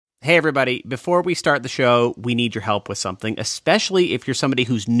Hey, everybody. Before we start the show, we need your help with something, especially if you're somebody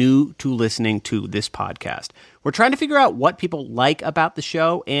who's new to listening to this podcast. We're trying to figure out what people like about the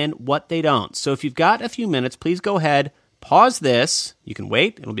show and what they don't. So if you've got a few minutes, please go ahead, pause this. You can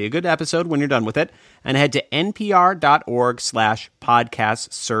wait. It'll be a good episode when you're done with it. And head to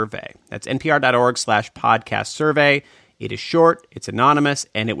npr.org/podcast survey. That's npr.org/podcast survey. It is short, it's anonymous,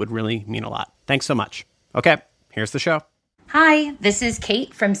 and it would really mean a lot. Thanks so much. Okay, here's the show. Hi, this is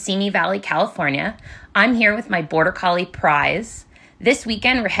Kate from Simi Valley, California. I'm here with my Border Collie Prize. This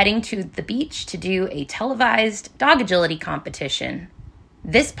weekend, we're heading to the beach to do a televised dog agility competition.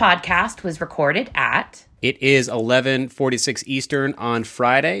 This podcast was recorded at... It is 11:46 Eastern on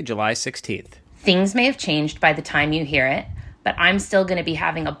Friday, July 16th. Things may have changed by the time you hear it, but I'm still going to be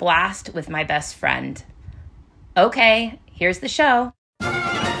having a blast with my best friend. Okay, here's the show.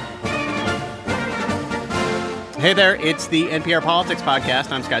 Hey there, it's the NPR Politics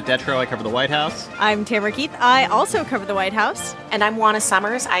Podcast. I'm Scott Detrow. I cover the White House. I'm Tamara Keith. I also cover the White House. And I'm Juana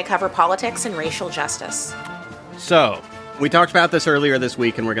Summers. I cover politics and racial justice. So, we talked about this earlier this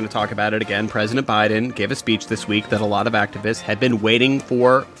week, and we're going to talk about it again. President Biden gave a speech this week that a lot of activists had been waiting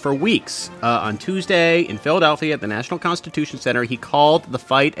for weeks. On Tuesday in Philadelphia at the National Constitution Center, he called the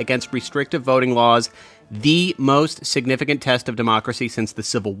fight against restrictive voting laws the most significant test of democracy since the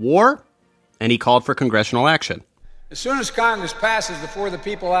Civil War, and he called for congressional action. As soon as Congress passes the For the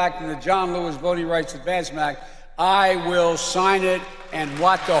People Act and the John Lewis Voting Rights Advancement Act, I will sign it and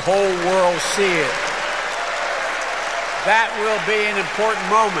let the whole world see it. That will be an important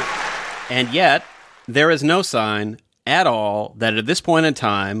moment. And yet, there is no sign at all that at this point in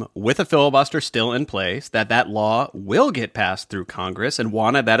time, with a filibuster still in place, that law will get passed through Congress. And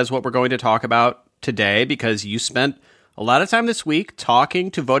Juana, that is what we're going to talk about today, because you spent a lot of time this week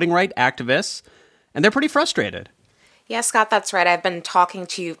talking to voting rights activists, and they're pretty frustrated. Yeah, Scott, that's right. I've been talking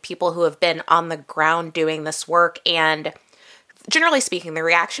to people who have been on the ground doing this work, and generally speaking, the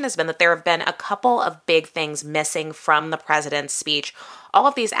reaction has been that there have been a couple of big things missing from the president's speech. All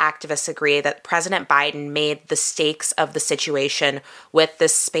of these activists agree that President Biden made the stakes of the situation with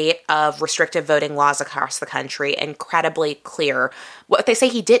this spate of restrictive voting laws across the country incredibly clear. What they say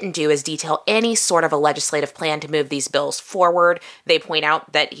he didn't do is detail any sort of a legislative plan to move these bills forward. They point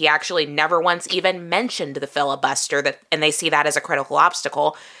out that he actually never once even mentioned the filibuster, and they see that as a critical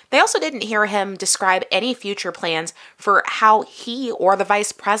obstacle. They also didn't hear him describe any future plans for how he or the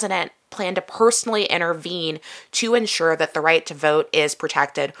vice president plan to personally intervene to ensure that the right to vote is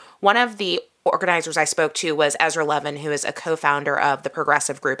protected. One of the organizers I spoke to was Ezra Levin, who is a co-founder of the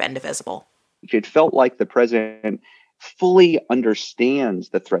progressive group Indivisible. It felt like the president fully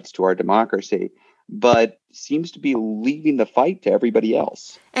understands the threats to our democracy, but seems to be leaving the fight to everybody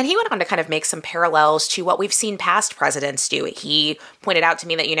else. And he went on to kind of make some parallels to what we've seen past presidents do. He pointed out to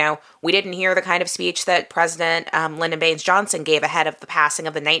me that, we didn't hear the kind of speech that President Lyndon Baines Johnson gave ahead of the passing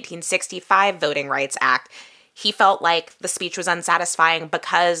of the 1965 Voting Rights Act. He felt like the speech was unsatisfying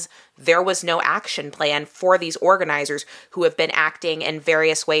because there was no action plan for these organizers who have been acting in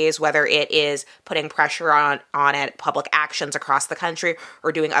various ways, whether it is putting pressure on at public actions across the country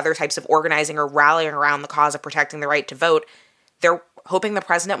or doing other types of organizing or rallying around the cause of protecting the right to vote. They're hoping the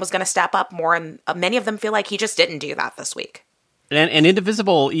president was going to step up more, and many of them feel like he just didn't do that this week. And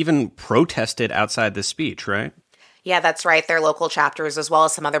Indivisible even protested outside the speech, right? Yeah, that's right. Their local chapters, as well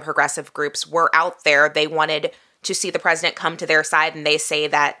as some other progressive groups, were out there. They wanted to see the president come to their side, and they say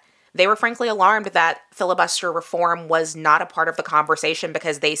that they were frankly alarmed that filibuster reform was not a part of the conversation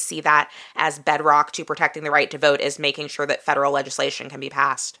because they see that as bedrock to protecting the right to vote, is making sure that federal legislation can be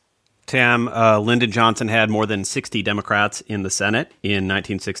passed. Tam, Lyndon Johnson had more than 60 Democrats in the Senate in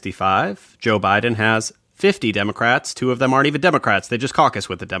 1965. Joe Biden has 50 Democrats. 2 of them aren't even Democrats. They just caucus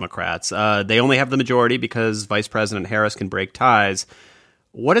with the Democrats. They only have the majority because Vice President Harris can break ties.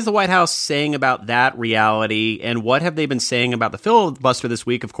 What is the White House saying about that reality, and what have they been saying about the filibuster this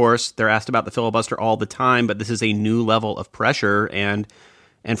week? Of course, they're asked about the filibuster all the time, but this is a new level of pressure and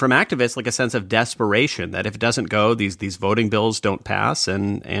from activists, like a sense of desperation that if it doesn't go, these voting bills don't pass,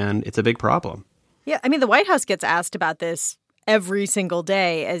 and it's a big problem. Yeah, I mean, the White House gets asked about this every single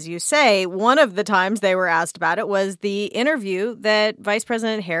day, as you say. One of the times they were asked about it was the interview that Vice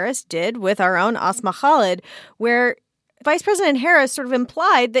President Harris did with our own Asma Khalid, where Vice President Harris sort of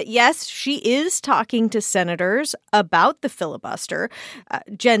implied that, yes, she is talking to senators about the filibuster.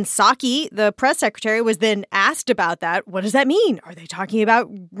 Jen Psaki, the press secretary, was then asked about that. What does that mean? Are they talking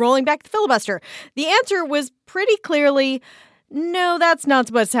about rolling back the filibuster? The answer was pretty clearly, no, that's not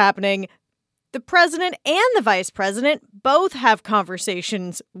what's happening. the president and the vice president both have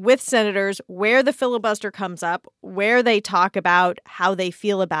conversations with senators where the filibuster comes up, where they talk about how they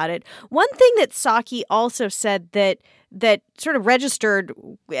feel about it. One thing that Psaki also said that sort of registered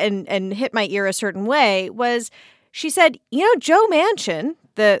and hit my ear a certain way was she said, Joe Manchin,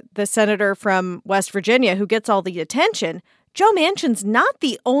 the senator from West Virginia who gets all the attention, Joe Manchin's not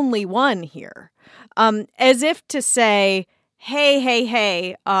the only one here. As if to say,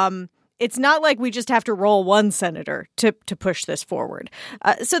 hey, it's not like we just have to roll one senator to push this forward.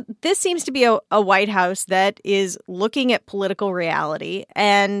 So this seems to be a White House that is looking at political reality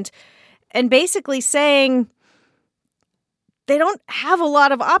and basically saying they don't have a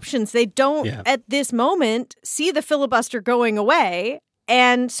lot of options. They don't, at this moment, see the filibuster going away.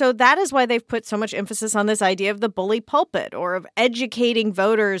 And so that is why they've put so much emphasis on this idea of the bully pulpit or of educating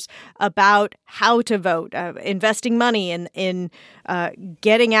voters about how to vote, investing money in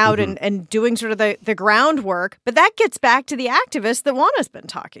getting out and doing sort of the groundwork. But that gets back to the activists that Juana's been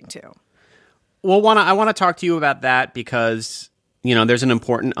talking to. Well, Juana, I want to talk to you about that because, there's an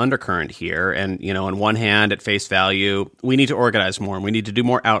important undercurrent here. And, on one hand, at face value, we need to organize more and we need to do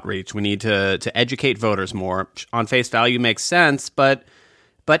more outreach. We need to educate voters more. On face value makes sense, but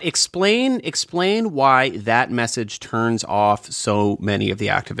explain why that message turns off so many of the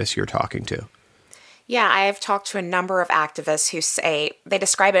activists you're talking to. Yeah, I have talked to a number of activists who say, they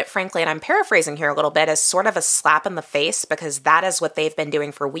describe it, frankly, and I'm paraphrasing here a little bit, as sort of a slap in the face, because that is what they've been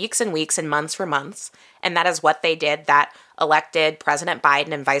doing for weeks and weeks and months for months. And that is what they did that elected President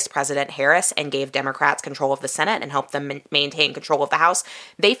Biden and Vice President Harris and gave Democrats control of the Senate and helped them maintain control of the House.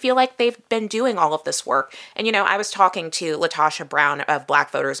 They feel like they've been doing all of this work. And, I was talking to Latasha Brown of Black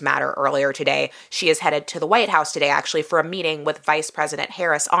Voters Matter earlier today. She is headed to the White House today, actually, for a meeting with Vice President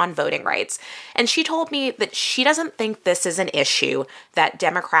Harris on voting rights. And she told me that she doesn't think this is an issue that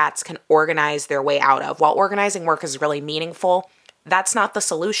Democrats can organize their way out of. While organizing work is really meaningful, that's not the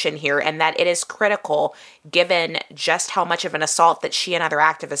solution here, and that it is critical, given just how much of an assault that she and other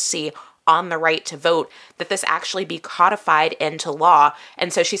activists see on the right to vote, that this actually be codified into law.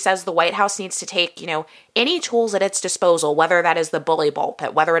 And so she says the White House needs to take, any tools at its disposal, whether that is the bully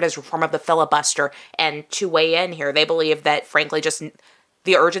pulpit, whether it is reform of the filibuster, and to weigh in here. They believe that, frankly, just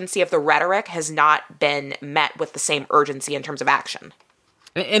the urgency of the rhetoric has not been met with the same urgency in terms of action.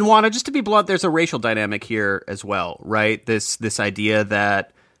 And Juana, just to be blunt, there's a racial dynamic here as well, right? This idea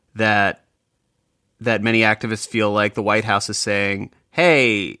that many activists feel like the White House is saying,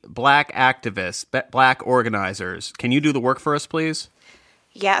 "Hey, black activists, black organizers, can you do the work for us, please?"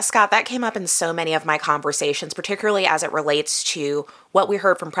 Yeah, Scott, that came up in so many of my conversations, particularly as it relates to what we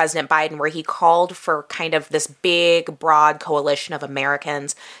heard from President Biden, where he called for kind of this big, broad coalition of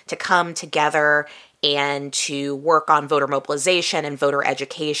Americans to come together and to work on voter mobilization and voter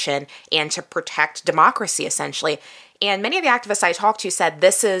education and to protect democracy, essentially. And many of the activists I talked to said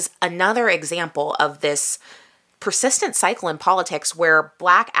this is another example of this persistent cycle in politics where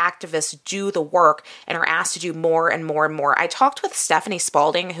Black activists do the work and are asked to do more and more and more. I talked with Stephanie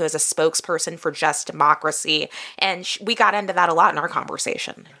Spalding, who is a spokesperson for Just Democracy, and we got into that a lot in our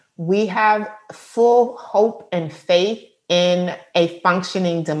conversation. We have full hope and faith in a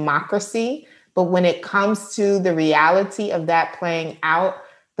functioning democracy. But when it comes to the reality of that playing out,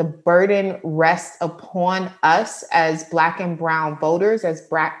 the burden rests upon us as Black and brown voters, as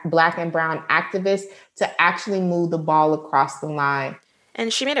Black and brown activists, to actually move the ball across the line.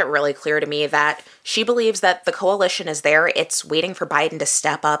 And she made it really clear to me that she believes that the coalition is there. It's waiting for Biden to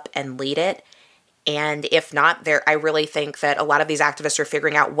step up and lead it. And if not, I really think that a lot of these activists are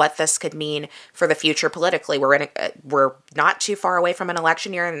figuring out what this could mean for the future politically. We're not too far away from an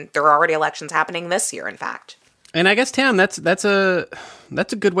election year, and there are already elections happening this year, in fact. And I guess, Tam, that's a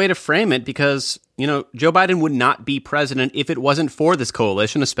good way to frame it because, Joe Biden would not be president if it wasn't for this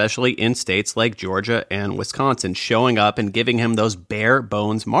coalition, especially in states like Georgia and Wisconsin, showing up and giving him those bare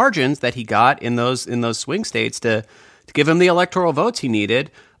bones margins that he got in those swing states to give him the electoral votes he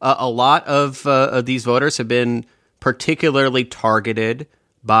needed. A lot of these voters have been particularly targeted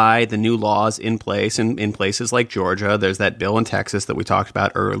by the new laws in place in places like Georgia. There's that bill in Texas that we talked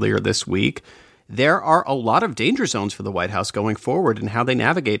about earlier this week. There are a lot of danger zones for the White House going forward and how they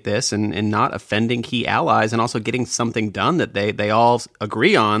navigate this and not offending key allies and also getting something done that they all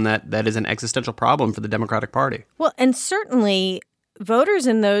agree on that is an existential problem for the Democratic Party. Well, and certainly voters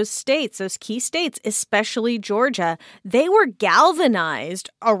in those states, those key states, especially Georgia, they were galvanized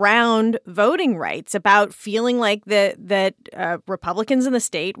around voting rights, about feeling like that Republicans in the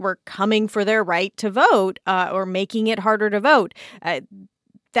state were coming for their right to vote or making it harder to vote.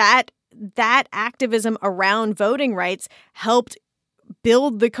 That activism around voting rights helped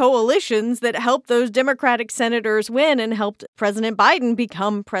build the coalitions that helped those Democratic senators win and helped President Biden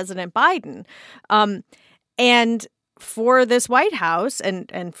become President Biden. And for this White House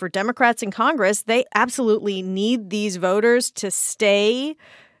and for Democrats in Congress, they absolutely need these voters to stay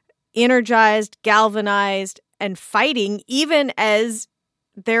energized, galvanized, and fighting, even as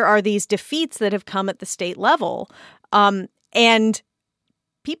there are these defeats that have come at the state level. And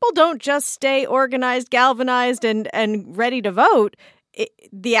people don't just stay organized, galvanized, and ready to vote.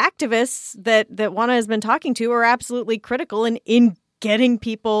 The activists that Juana has been talking to are absolutely critical in getting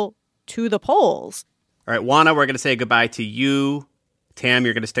people to the polls. All right, Juana, we're going to say goodbye to you. Tam,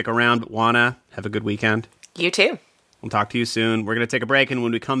 you're going to stick around. But Juana, have a good weekend. You too. We'll talk to you soon. We're going to take a break, and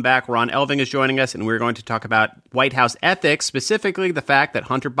when we come back, Ron Elving is joining us, and we're going to talk about White House ethics, specifically the fact that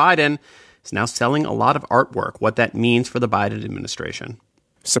Hunter Biden is now selling a lot of artwork, what that means for the Biden administration.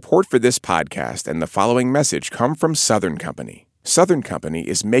 Support for this podcast and the following message come from Southern Company. Southern Company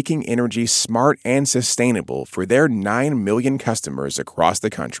is making energy smart and sustainable for their 9 million customers across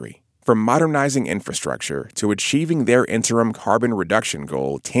the country. From modernizing infrastructure to achieving their interim carbon reduction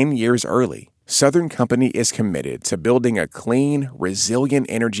goal 10 years early, Southern Company is committed to building a clean, resilient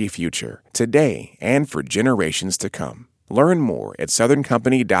energy future today and for generations to come. Learn more at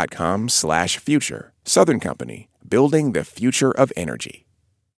southerncompany.com/future. Southern Company, building the future of energy.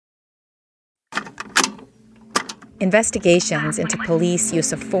 Investigations into police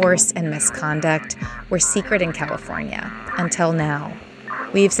use of force and misconduct were secret in California until now.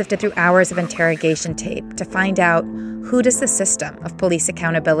 We've sifted through hours of interrogation tape to find out who does the system of police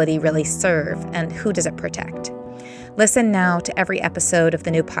accountability really serve and who does it protect. Listen now to every episode of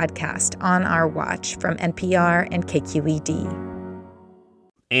the new podcast On Our Watch from NPR and KQED.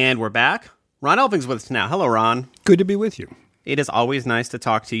 And we're back. Ron Elving's with us now. Hello, Ron. Good to be with you. It is always nice to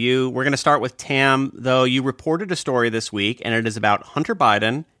talk to you. We're going to start with Tam, though. You reported a story this week, and it is about Hunter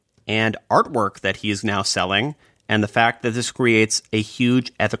Biden and artwork that he is now selling, and the fact that this creates a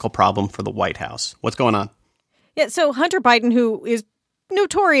huge ethical problem for the White House. What's going on? Yeah, so Hunter Biden, who is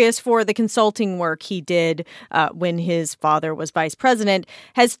notorious for the consulting work he did when his father was vice president,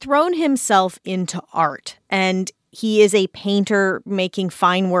 has thrown himself into art. And he is a painter making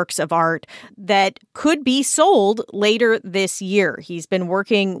fine works of art that could be sold later this year. He's been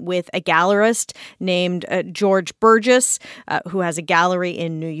working with a gallerist named George Burgess, who has a gallery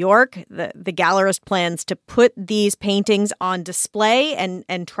in New York. The gallerist plans to put these paintings on display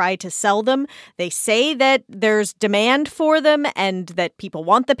and try to sell them. They say that there's demand for them and that people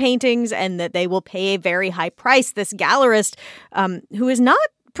want the paintings and that they will pay a very high price. This gallerist, who is not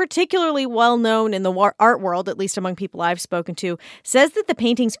particularly well known in the art world, at least among people I've spoken to, says that the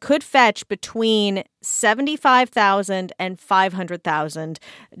paintings could fetch between $75,000 and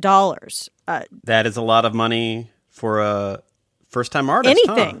 $500,000. That is a lot of money for a first-time artist.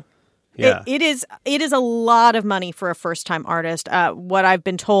 Anything. Huh? Yeah. It is a lot of money for a first-time artist. What I've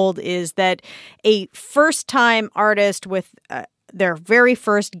been told is that a first-time artist with their very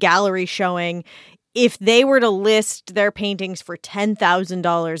first gallery showing, if they were to list their paintings for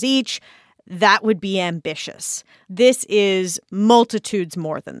 $10,000 each, that would be ambitious. This is multitudes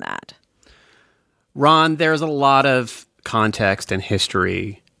more than that. Ron, there's a lot of context and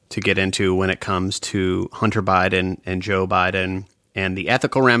history to get into when it comes to Hunter Biden and Joe Biden and the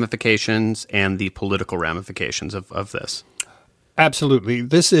ethical ramifications and the political ramifications of this. Absolutely.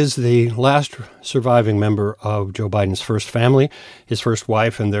 This is the last surviving member of Joe Biden's first family. His first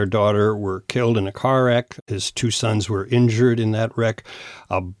wife and their daughter were killed in a car wreck. His 2 sons were injured in that wreck.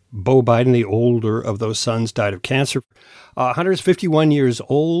 Beau Biden, the older of those sons, died of cancer. Hunter is 51 years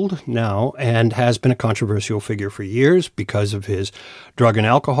old now and has been a controversial figure for years because of his drug and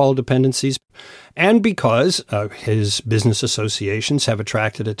alcohol dependencies and because his business associations have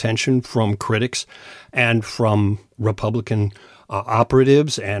attracted attention from critics and from Republican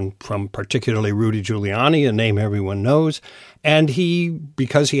operatives and from particularly Rudy Giuliani, a name everyone knows. And he,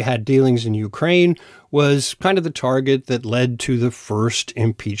 because he had dealings in Ukraine, was kind of the target that led to the first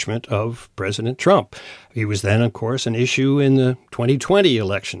impeachment of President Trump. He was then, of course, an issue in the 2020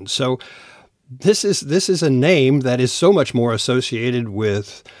 election. So this is a name that is so much more associated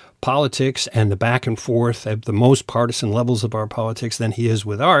with politics and the back and forth at the most partisan levels of our politics than he is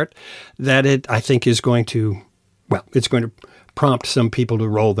with art, that it, I think, is going to, it's going to prompt some people to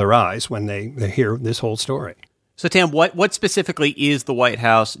roll their eyes when they hear this whole story. So, Tam, what specifically is the White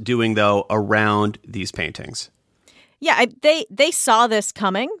House doing, though, around these paintings? Yeah, they saw this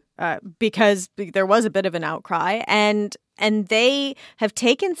coming because there was a bit of an outcry, and they have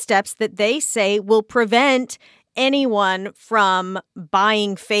taken steps that they say will prevent anyone from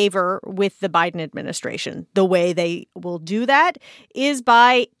buying favor with the Biden administration. The way they will do that is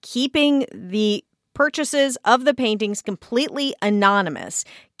by keeping the purchases of the paintings completely anonymous,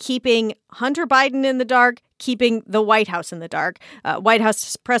 keeping Hunter Biden in the dark, keeping the White House in the dark. White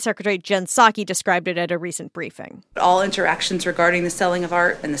House Press Secretary Jen Psaki described it at a recent briefing. All interactions regarding the selling of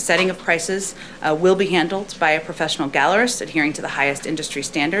art and the setting of prices will be handled by a professional gallerist adhering to the highest industry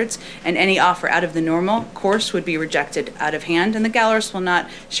standards, and any offer out of the normal course would be rejected out of hand, and the gallerist will not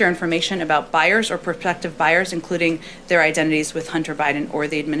share information about buyers or prospective buyers, including their identities with Hunter Biden or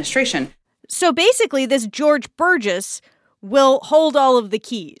the administration. So basically, this George Burgess will hold all of the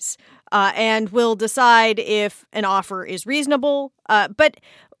keys and will decide if an offer is reasonable. But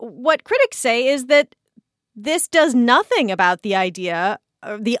what critics say is that this does nothing about the idea,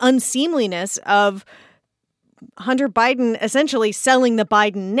 the unseemliness of Hunter Biden essentially selling the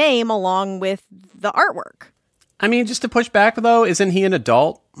Biden name along with the artwork. I mean, just to push back, though, isn't he an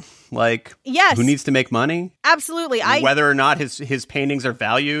adult? Like, yes, who needs to make money? Absolutely. Whether or not his paintings are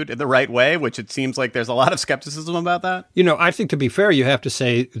valued in the right way, which it seems like there's a lot of skepticism about that. You know, I think to be fair, you have to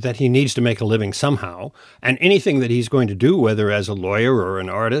say that he needs to make a living somehow. And anything that he's going to do, whether as a lawyer or an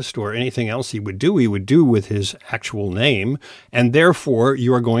artist or anything else he would do with his actual name. And therefore,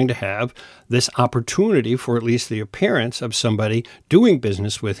 you are going to have this opportunity for at least the appearance of somebody doing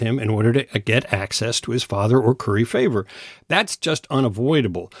business with him in order to get access to his father or curry favor. That's just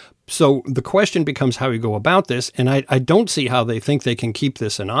unavoidable. So the question becomes how you go about this, and I don't see how they think they can keep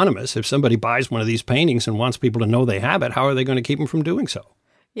this anonymous. If somebody buys one of these paintings and wants people to know they have it, how are they going to keep them from doing so?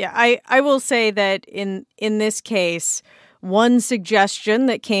 Yeah, I will say that in this case, one suggestion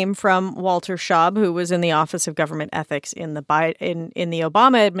that came from Walter Schaub, who was in the Office of Government Ethics in the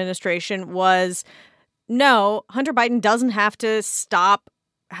Obama administration, was no, Hunter Biden doesn't have to stop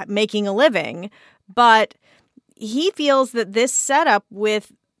making a living, but he feels that this setup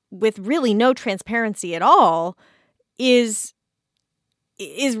with really no transparency at all is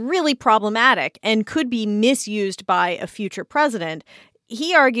really problematic and could be misused by a future president.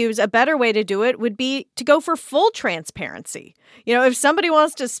 He argues a better way to do it would be to go for full transparency. You know, if somebody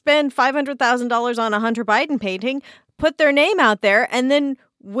wants to spend $500,000 on a Hunter Biden painting, put their name out there, and then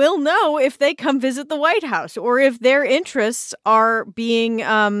we'll know if they come visit the White House or if their interests are being,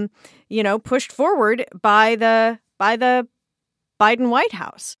 pushed forward by the Biden White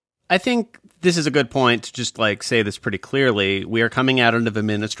House. I think this is a good point to just say this pretty clearly. We are coming out of an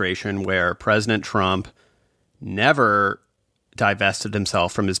administration where President Trump never divested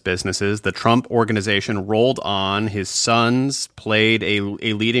himself from his businesses. The Trump organization rolled on. His sons played a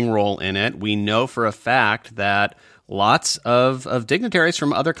leading role in it. We know for a fact that lots of dignitaries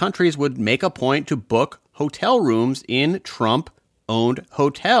from other countries would make a point to book hotel rooms in Trump-owned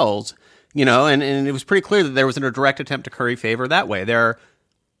hotels. You know, and it was pretty clear that there was a direct attempt to curry favor that way. There are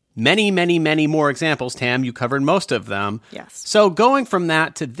many, many, many more examples. Tam, you covered most of them. Yes. So going from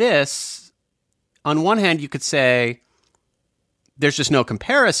that to this, on one hand, you could say there's just no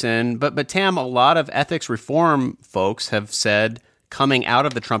comparison. But Tam, a lot of ethics reform folks have said coming out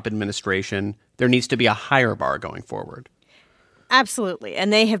of the Trump administration, there needs to be a higher bar going forward. Absolutely.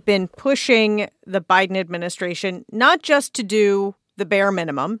 And they have been pushing the Biden administration not just to do the bare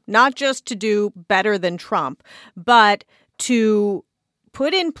minimum, not just to do better than Trump, but to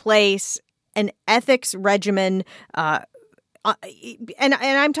put in place an ethics regimen, and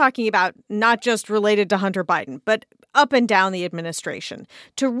I'm talking about not just related to Hunter Biden, but up and down the administration,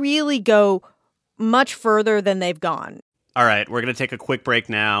 to really go much further than they've gone. All right, we're going to take a quick break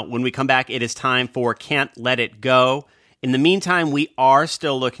now. When we come back, it is time for Can't Let It Go. In the meantime, we are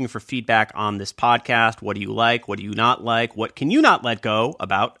still looking for feedback on this podcast. What do you like? What do you not like? What can you not let go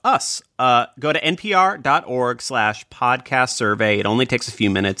about us? Go to npr.org/podcast survey. It only takes a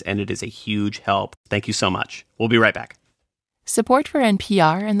few minutes, and it is a huge help. Thank you so much. We'll be right back. Support for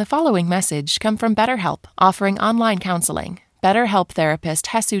NPR and the following message come from BetterHelp, offering online counseling. BetterHelp therapist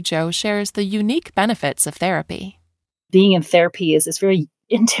Hesu Jo shares the unique benefits of therapy. Being in therapy is this very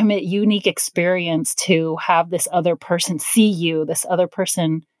intimate, unique experience to have this other person see you, this other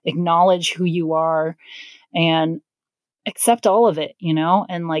person acknowledge who you are and accept all of it,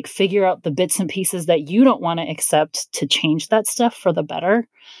 and figure out the bits and pieces that you don't want to accept to change that stuff for the better.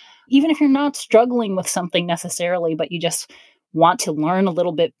 Even if you're not struggling with something necessarily, but you just want to learn a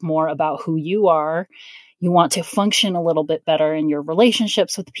little bit more about who you are, you want to function a little bit better in your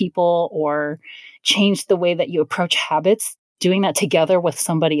relationships with people or change the way that you approach habits. Doing that together with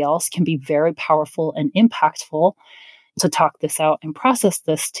somebody else can be very powerful and impactful to talk this out and process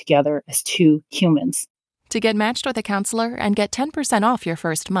this together as two humans. To get matched with a counselor and get 10% off your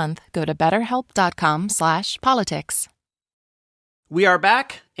first month, go to betterhelp.com/politics. We are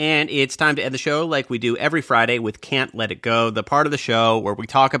back, and it's time to end the show like we do every Friday with Can't Let It Go, the part of the show where we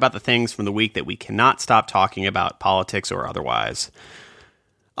talk about the things from the week that we cannot stop talking about, politics or otherwise.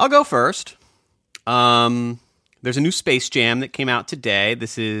 I'll go first. There's a new Space Jam that came out today.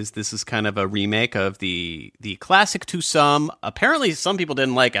 This is kind of a remake of the classic to some. Apparently, some people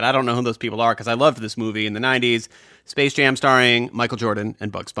didn't like it. I don't know who those people are because I loved this movie in the 90s. Space Jam starring Michael Jordan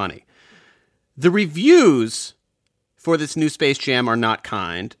and Bugs Bunny. The reviews for this new Space Jam are not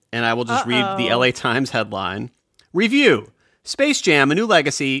kind, and I will just read the LA Times headline. Review: Space Jam, A New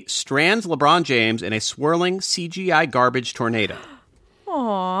Legacy, strands LeBron James in a swirling CGI garbage tornado.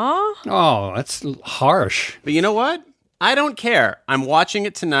 Aww. Oh, that's harsh. But you know what? I don't care. I'm watching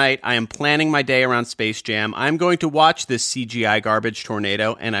it tonight. I am planning my day around Space Jam. I'm going to watch this CGI garbage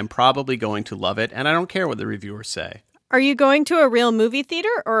tornado, and I'm probably going to love it, and I don't care what the reviewers say. Are you going to a real movie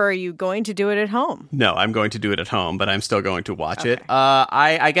theater, or are you going to do it at home? No, I'm going to do it at home, but I'm still going to watch it.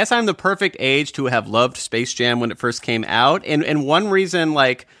 I guess I'm the perfect age to have loved Space Jam when it first came out, and one reason,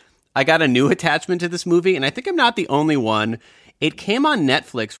 like, I got a new attachment to this movie, and I think I'm not the only one. It came on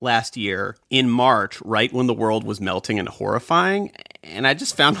Netflix last year in March, right when the world was melting and horrifying. And I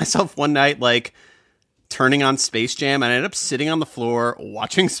just found myself one night, like, turning on Space Jam. And I ended up sitting on the floor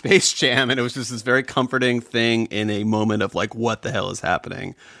watching Space Jam. And it was just this very comforting thing in a moment of, like, what the hell is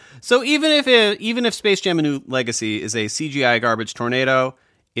happening? So even if Space Jam: A New Legacy is a CGI garbage tornado,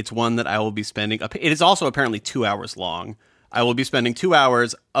 it's one that I will be spending. It is also apparently 2 hours long. I will be spending 2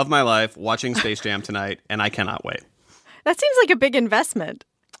 hours of my life watching Space Jam tonight, and I cannot wait. That seems like a big investment.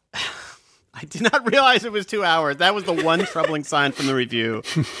 I did not realize it was 2 hours. That was the one troubling sign from the review.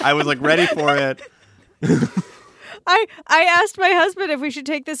 I was like ready for it. I asked my husband if we should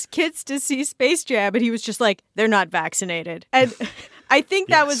take the kids to see Space Jam, and he was just like, they're not vaccinated. And I think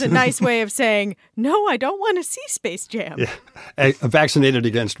that was a nice way of saying, no, I don't want to see Space Jam. Yeah. Vaccinated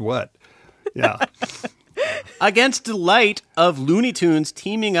against what? Yeah. Against delight of Looney Tunes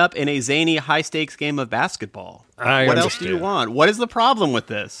teaming up in a zany, high-stakes game of basketball. What else do you want? What is the problem with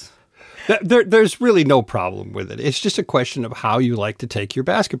this? There's really no problem with it. It's just a question of how you like to take your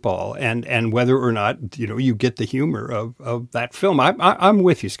basketball and whether or not, you get the humor of that film. I'm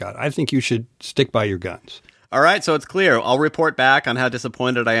with you, Scott. I think you should stick by your guns. All right, so it's clear. I'll report back on how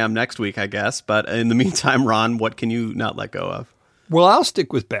disappointed I am next week, I guess. But in the meantime, Ron, what can you not let go of? Well, I'll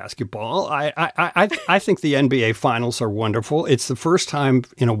stick with basketball. I think the NBA Finals are wonderful. It's the first time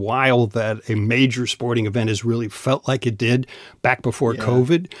in a while that a major sporting event has really felt like it did back before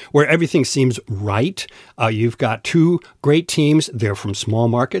COVID, where everything seems right. You've got two great teams. They're from small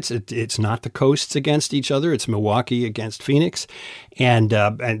markets. It's not the coasts against each other. It's Milwaukee against Phoenix. And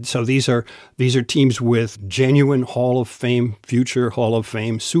so these are teams with genuine future Hall of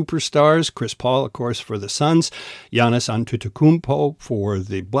Fame superstars. Chris Paul, of course, for the Suns, Giannis Antetokounmpo for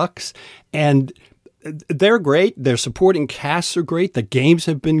the Bucks, and they're great. Their supporting casts are great. The games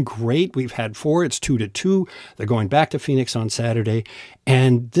have been great. We've had 4. It's 2-2. They're going back to Phoenix on Saturday,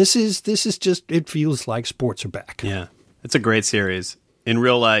 and this is just. It feels like sports are back. Yeah, it's a great series. In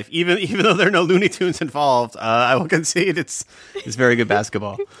real life, even though there are no Looney Tunes involved, I will concede it's very good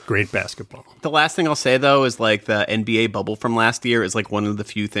basketball. Great basketball. The last thing I'll say, though, is like the NBA bubble from last year is like one of the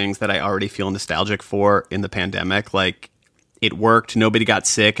few things that I already feel nostalgic for in the pandemic. Like, it worked, nobody got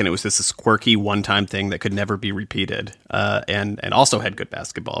sick, and it was just this quirky one-time thing that could never be repeated, and also had good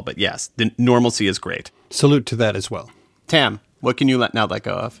basketball. But yes, the normalcy is great. Salute to that as well. Tam, what can you now let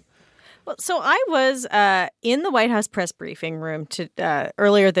go of? Well, so I was in the White House press briefing room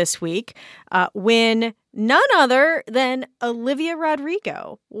earlier this week when none other than Olivia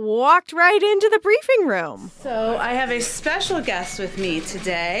Rodrigo walked right into the briefing room. So I have a special guest with me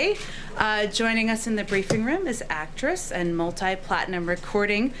today. Joining us in the briefing room is actress and multi-platinum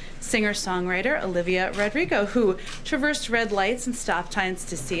recording singer-songwriter Olivia Rodrigo, who traversed red lights and stop signs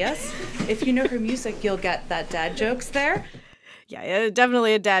to see us. If you know her music, you'll get that dad jokes there. Yeah,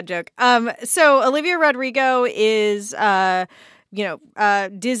 definitely a dad joke. So Olivia Rodrigo is,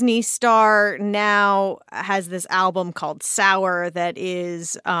 Disney star now, has this album called Sour that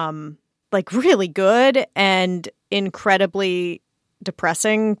is really good and incredibly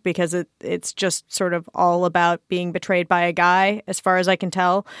depressing because it's just sort of all about being betrayed by a guy, as far as I can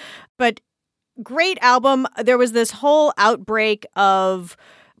tell. But great album. There was this whole outbreak of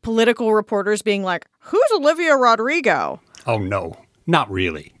political reporters being like, who's Olivia Rodrigo? Oh, no, not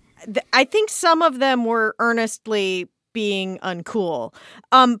really. I think some of them were earnestly being uncool.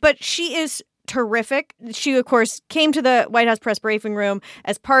 But she is terrific. She, of course, came to the White House press briefing room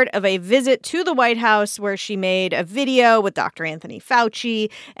as part of a visit to the White House where she made a video with Dr. Anthony Fauci.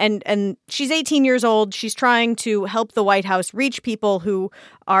 And she's 18 years old. She's trying to help the White House reach people who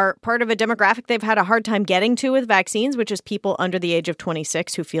are part of a demographic they've had a hard time getting to with vaccines, which is people under the age of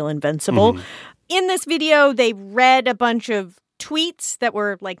 26 who feel invincible. In this video, they read a bunch of tweets that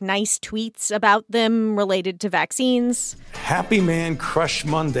were like nice tweets about them related to vaccines. Happy Man Crush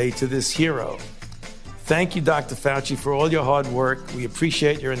Monday to this hero. Thank you, Dr. Fauci, for all your hard work. We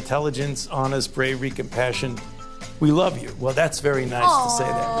appreciate your intelligence, honest, bravery, compassion. We love you. Well, that's very nice to say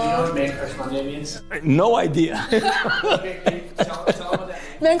that. Do you know what Man Crush Monday means? No idea.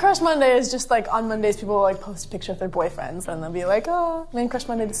 Man Crush Monday is just like on Mondays people will like post a picture of their boyfriends and they'll be like, oh, Man Crush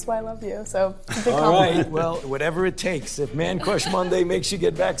Monday, this is why I love you. So it's a big compliment. All right, well, whatever it takes. If Man Crush Monday makes you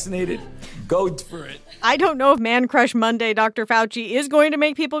get vaccinated, go for it. I don't know if Man Crush Monday, Dr. Fauci, is going to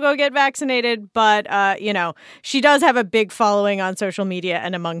make people go get vaccinated, but, she does have a big following on social media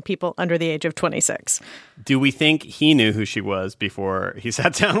and among people under the age of 26. Do we think he knew who she was before he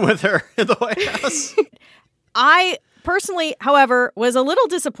sat down with her in the White House? I personally, however, was a little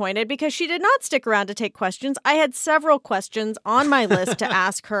disappointed because she did not stick around to take questions. I had several questions on my list to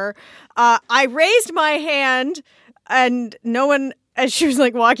ask her. I raised my hand and no one, as she was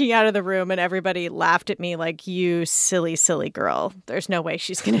like walking out of the room, and everybody laughed at me like, you silly, silly girl. There's no way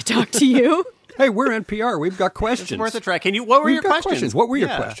she's going to talk to you. Hey, we're NPR. We've got questions. It's worth a try. What were your questions? What were your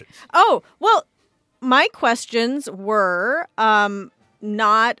questions? Oh, well, my questions were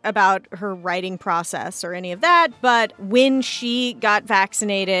not about her writing process or any of that, but when she got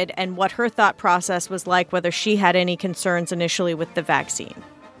vaccinated and what her thought process was like, whether she had any concerns initially with the vaccine.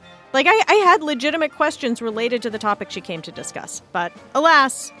 Like, I had legitimate questions related to the topic she came to discuss, but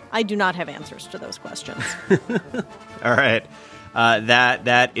alas, I do not have answers to those questions. All right.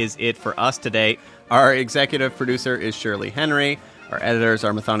 That is it for us today. Our executive producer is Shirley Henry. Our editors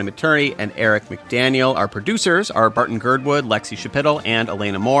are Mathani Materney and Eric McDaniel. Our producers are Barton Girdwood, Lexi Shapittle, and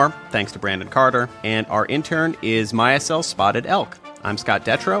Elena Moore. Thanks to Brandon Carter. And our intern is Myasel Spotted Elk. I'm Scott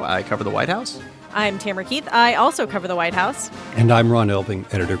Detrow. I cover the White House. I'm Tamara Keith. I also cover the White House. And I'm Ron Elving,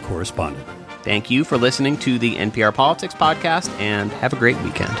 editor-correspondent. Thank you for listening to the NPR Politics Podcast, and have a great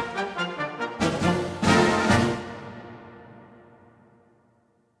weekend.